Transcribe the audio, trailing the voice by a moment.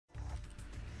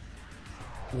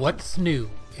What's new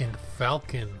in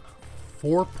Falcon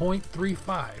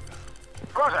 4.35?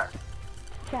 Cruiser!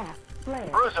 Shaft, flare.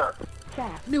 Cruiser!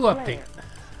 Shaft, New flare. update.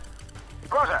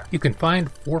 Cruiser! You can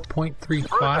find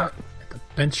 4.35 at the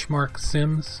Benchmark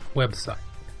Sims website.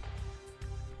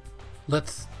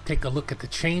 Let's take a look at the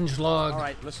changelog.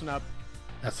 Alright, listen up.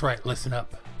 That's right, listen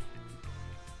up.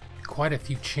 Quite a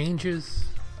few changes,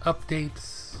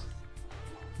 updates,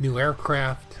 new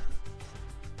aircraft,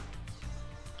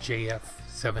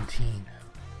 JF-17.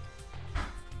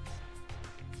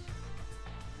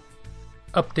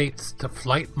 Updates to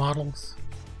flight models.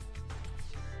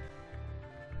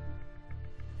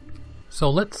 So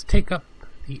let's take up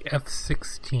the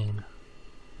F-16,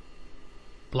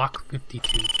 Block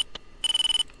 52.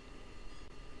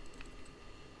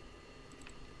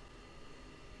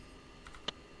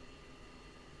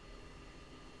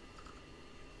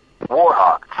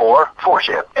 Warhawk 4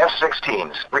 ship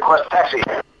F-16s. Request taxi.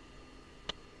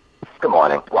 Good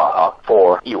morning, Warhawk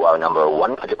 4. You are number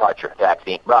 1 for departure.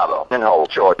 Taxi Bravo. And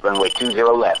hold short runway 20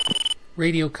 left.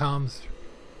 Radio comms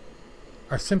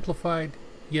are simplified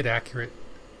yet accurate.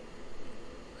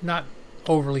 Not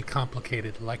overly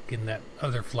complicated like in that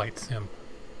other flight sim.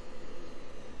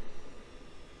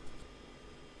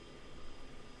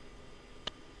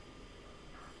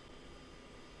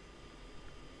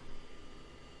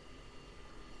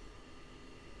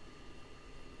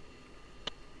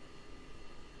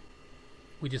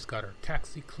 We just got our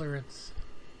taxi clearance.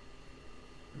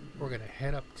 We're going to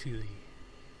head up to the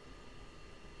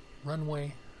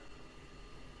runway.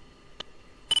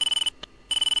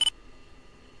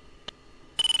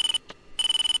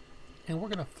 And we're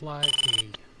going to fly a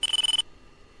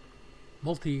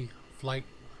multi-flight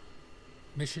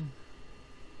mission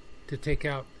to take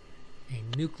out a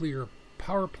nuclear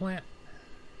power plant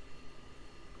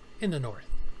in the north.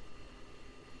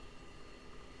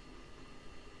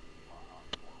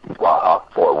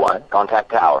 Warhawk 4-1.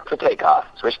 Contact tower for takeoff.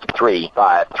 Switch to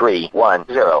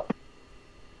 35310.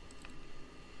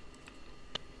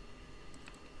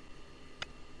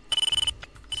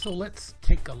 So let's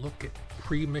take a look at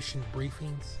pre-mission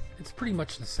briefings. It's pretty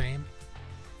much the same.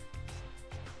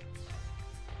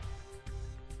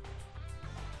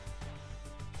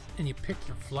 And you pick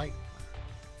your flight.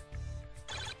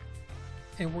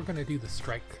 And we're going to do the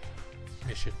strike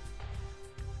mission.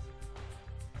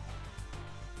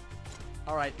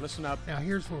 Alright, listen up. Now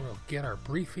here's where we'll get our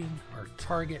briefing, our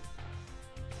target.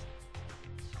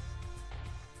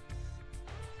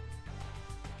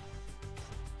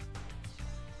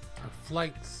 Our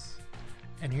flights.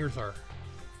 And here's our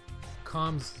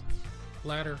comms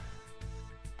ladder.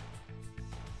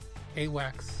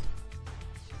 AWACS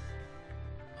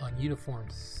on uniform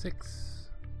 6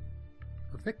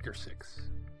 or Victor 6.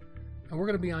 And we're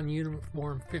going to be on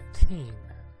uniform 15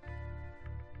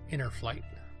 inner flight.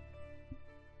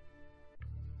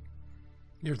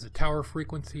 There's the tower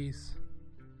frequencies.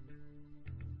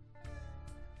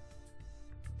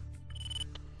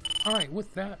 Alright,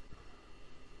 with that,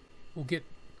 we'll get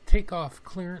takeoff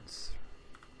clearance.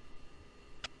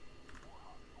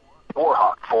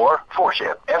 Warhawk 4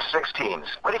 ship F-16s.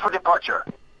 Ready for departure.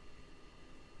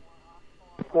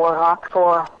 Warhawk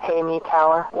 4, Hamey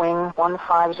Tower, wing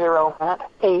 150 at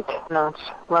 8 knots,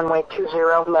 runway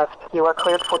 20 left. You are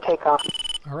cleared for takeoff.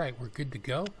 Alright, we're good to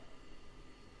go.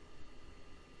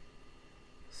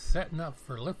 Setting up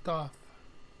for liftoff.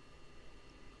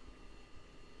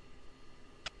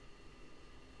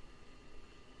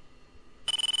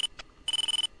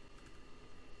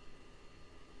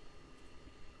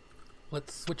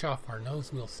 Let's switch off our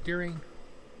nose wheel steering.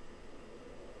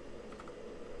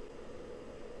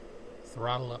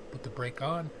 Throttle up with the brake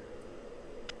on.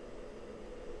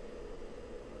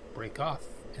 Brake off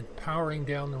and powering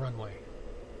down the runway.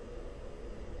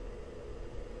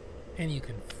 And you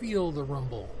can feel the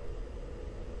rumble.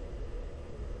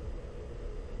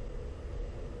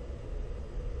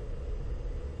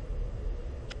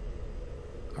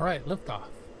 Alright, liftoff.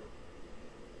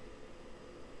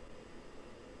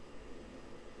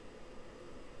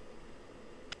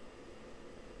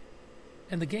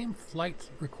 And the game flight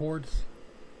records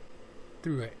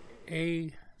through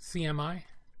a CMI.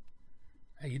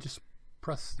 You just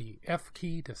press the F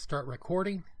key to start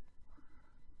recording.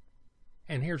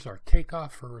 And here's our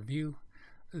takeoff for review.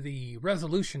 The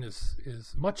resolution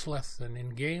is much less than in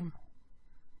game,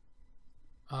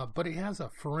 but it has a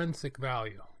forensic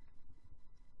value.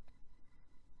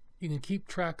 You can keep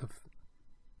track of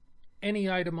any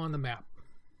item on the map.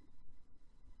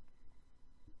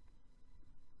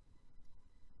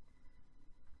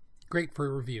 Great for a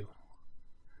review.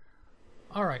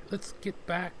 Alright, let's get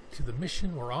back to the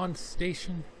mission. We're on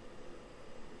station.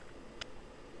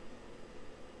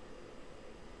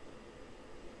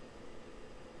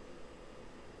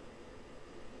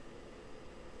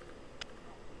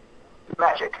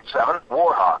 Magic 7,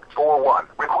 Warhawk 4-1.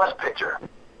 Request picture.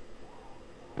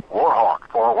 Warhawk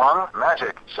 4-1,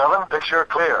 Magic 7, picture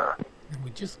clear. And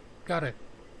we just got a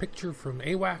picture from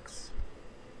AWACS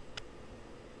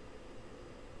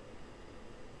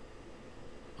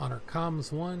on our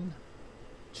comms 1,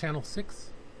 channel 6.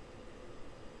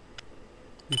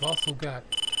 We've also got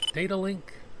data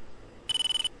link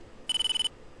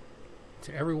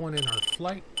to everyone in our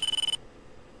flight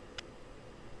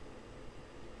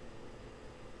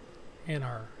and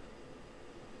our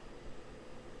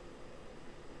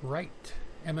right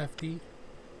MFD.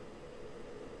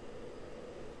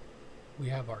 We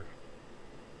have our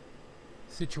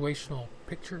situational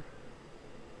picture,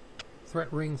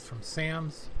 threat rings from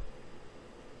SAMs.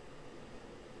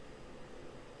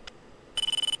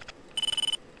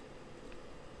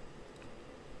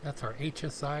 That's our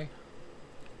HSI,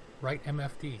 right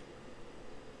MFD.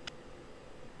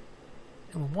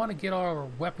 And we want to get all our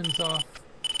weapons off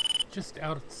just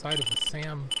outside of the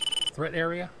SAM threat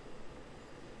area.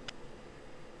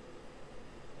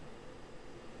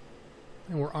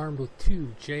 And we're armed with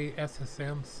 2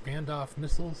 JSSM standoff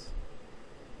missiles.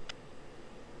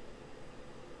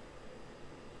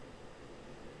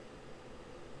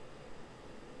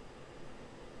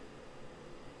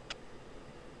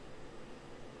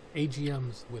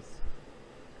 AGMs with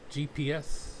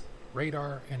GPS,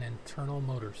 radar, and internal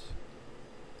motors.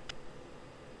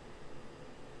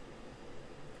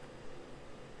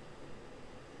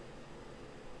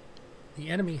 The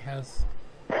enemy has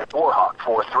Warhawk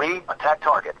 4-3, attack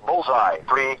target, bullseye,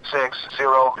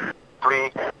 3-6-0-3.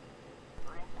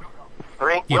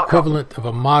 the equivalent of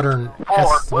a modern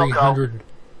S-300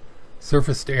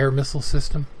 surface-to-air missile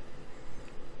system.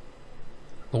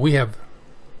 But we have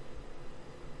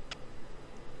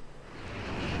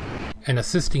an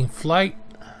assisting flight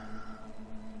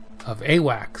of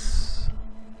AWACS.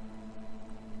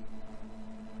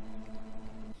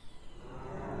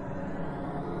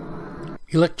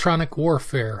 Electronic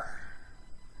warfare.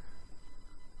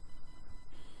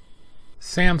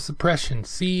 SAM suppression,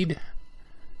 SEED.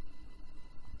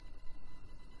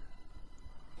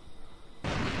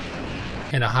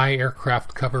 And a high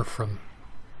aircraft cover from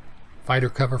fighter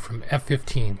cover from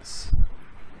F-15s.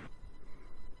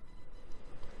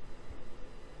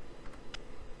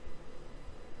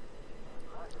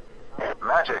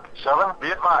 Magic 7, be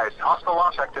advised, hostile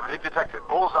launch activity detected.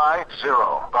 Bullseye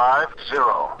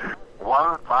 05015.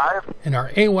 And our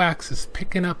AWACS is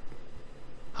picking up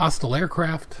hostile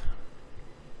aircraft.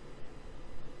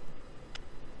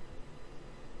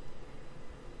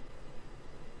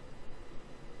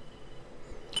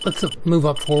 Let's move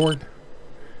up forward.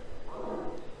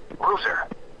 Cruiser.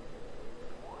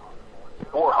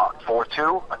 Warhawk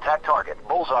 4-2, attack target,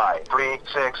 bullseye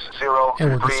 3-6-0-3.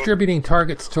 And we're distributing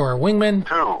targets to our wingmen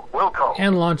 2, Wilco.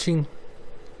 and launching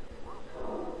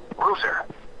Cruiser.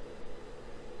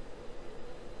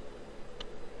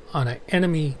 on an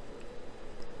enemy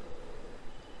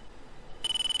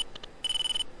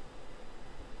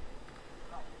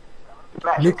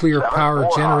Magic nuclear 7, power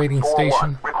Warhawk generating 4-1.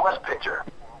 station. Request picture.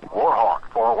 Warhawk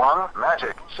 4-1,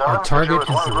 Magic 7. Our target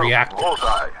picture is the one reactor. Group.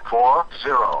 Bullseye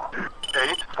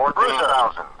 4-0-8,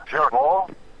 14,000. Pure ball.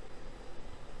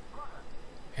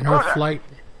 And our Cruiser. flight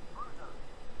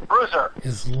Cruiser.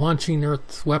 is launching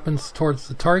Earth's weapons towards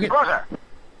the target. Cruiser.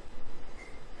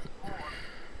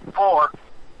 4.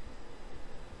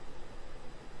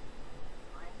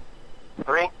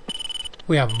 3.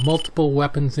 We have multiple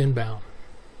weapons inbound.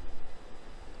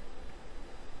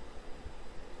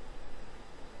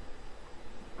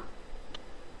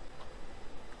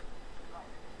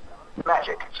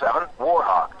 Magic 7,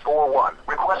 Warhawk 4-1.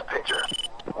 Request picture.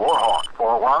 Warhawk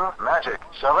 4-1, Magic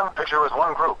 7. Picture is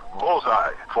one group.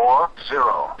 Bullseye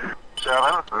 4-0.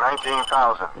 7,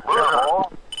 19,000.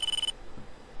 Ball.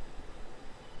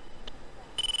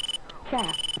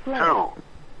 2.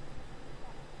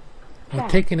 We're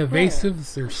taking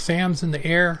evasives. There's SAMs in the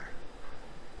air,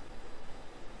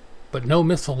 but no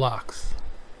missile locks.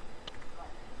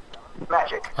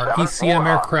 Magic Our 7, ECM Warhawk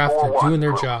aircraft are 4-1. doing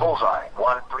their Group. job. Bullseye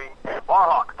 1-3.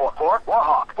 Warhawk 4-4.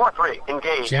 Warhawk 4-3.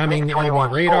 Engage. Jamming the enemy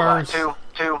 21. radars. Bullseye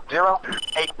 2-2-0.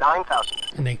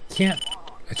 8-9,000. And they can't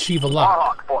achieve a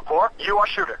lock. Warhawk 4-4. You are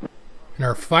shooter. And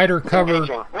our fighter cover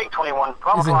Engaging.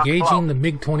 MiG-21. is engaging the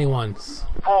MiG-21s.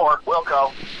 4.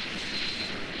 Wilco.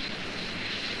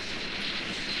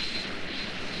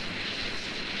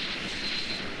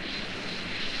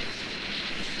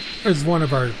 There's one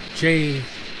of our JASSMs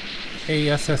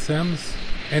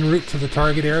en route to the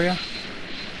target area.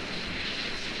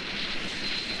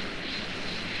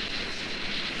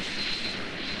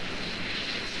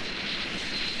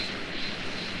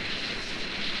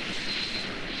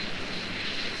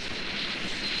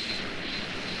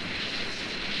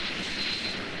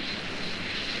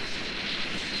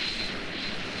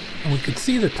 We could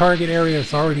see the target area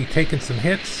has already taken some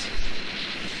hits.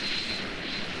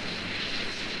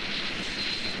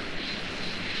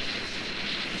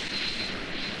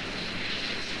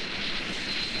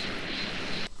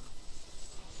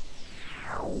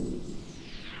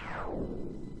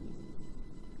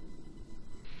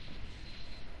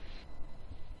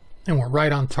 And we're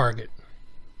right on target.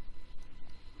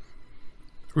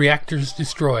 Reactors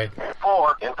destroyed.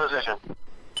 4 in position.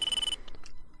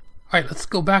 Alright, let's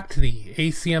go back to the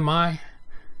ACMI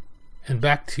and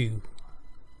back to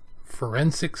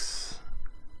forensics.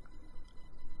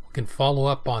 We can follow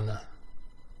up on the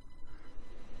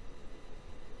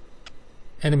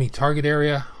enemy target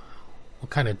area, what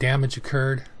kind of damage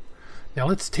occurred. Now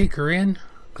let's take her in.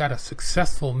 Got a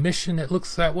successful mission, it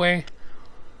looks that way.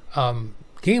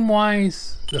 Game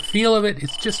wise, the feel of it,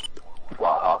 it's just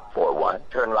Warhawk 4-1,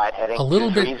 turn right heading a little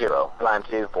bit 230, climb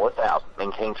to 4,000,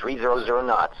 maintain 300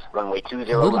 knots, runway 20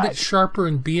 a little right. bit sharper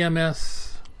in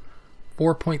BMS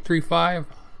 4.35.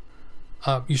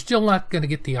 You're still not going to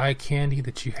get the eye candy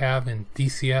that you have in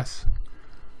DCS.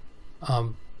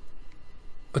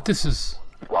 But this is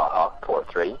Warhawk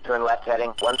 4-3, turn left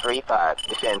heading 135,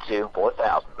 descend to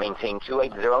 4,000, maintain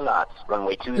 280 knots,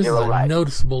 runway 20 this is a right.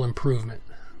 noticeable improvement.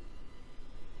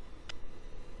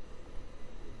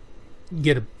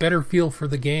 Get a better feel for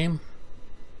the game.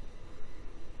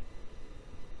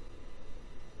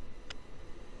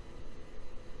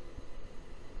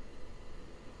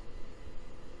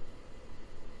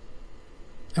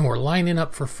 And we're lining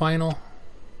up for final.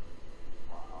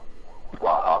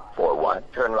 Warhawk 4-1,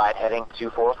 turn right heading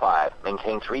 245,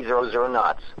 maintain 300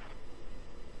 knots.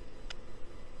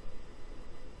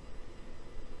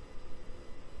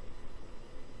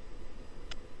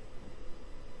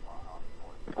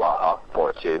 Warhawk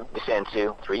 4-2, descend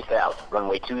to 3,000,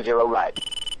 runway 20 right.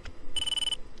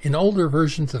 In older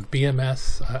versions of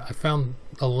BMS, I found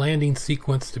the landing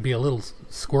sequence to be a little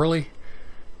squirrely,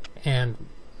 and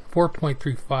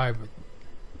 4.35,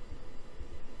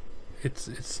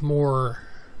 it's more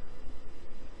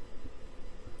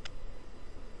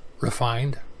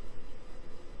refined,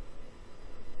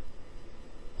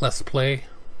 less play,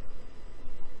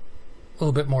 a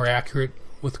little bit more accurate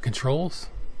with the controls.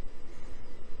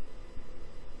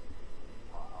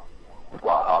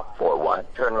 Warhawk 4-1,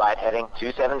 turn right heading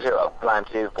 270, climb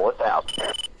to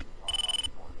 4,000.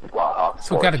 Warhawk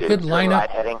So we've got a 4-2, good turn lineup. right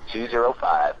heading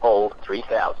 205, hold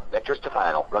 3,000, vectors to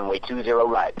final, runway 20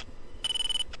 right.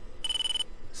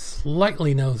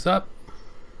 Slightly nose up.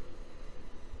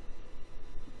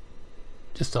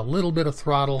 Just a little bit of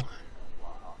throttle.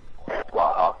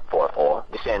 Warhawk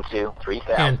 4-4, descend to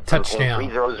 3,000, And touchdown.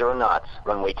 300 knots,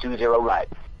 runway 20 right.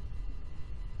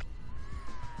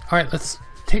 Alright, let's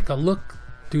take a look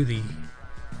through the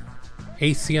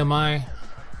ACMI,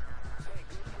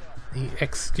 the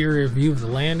exterior view of the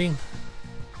landing.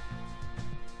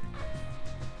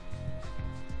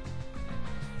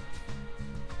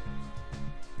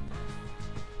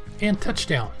 And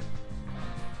touchdown.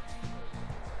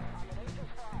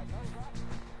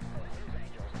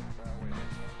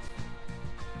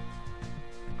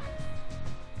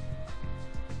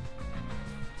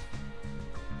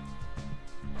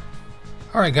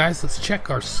 Alright guys, let's check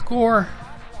our score.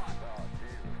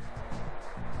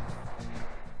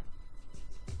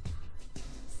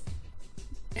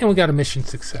 And we got a mission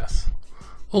success.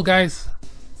 Well guys,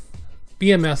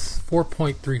 BMS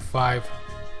 4.35,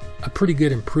 a pretty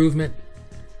good improvement.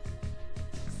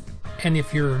 And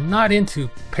if you're not into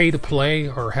pay to play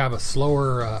or have a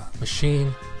slower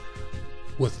machine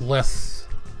with less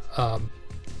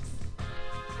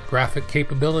graphic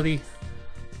capability,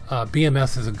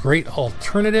 BMS is a great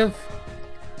alternative.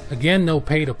 Again, no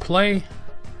pay to play.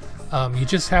 You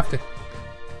just have to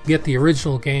get the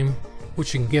original game,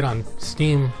 which you can get on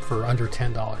Steam for under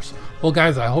 $10. Well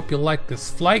guys, I hope you like this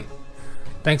flight.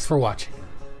 Thanks for watching.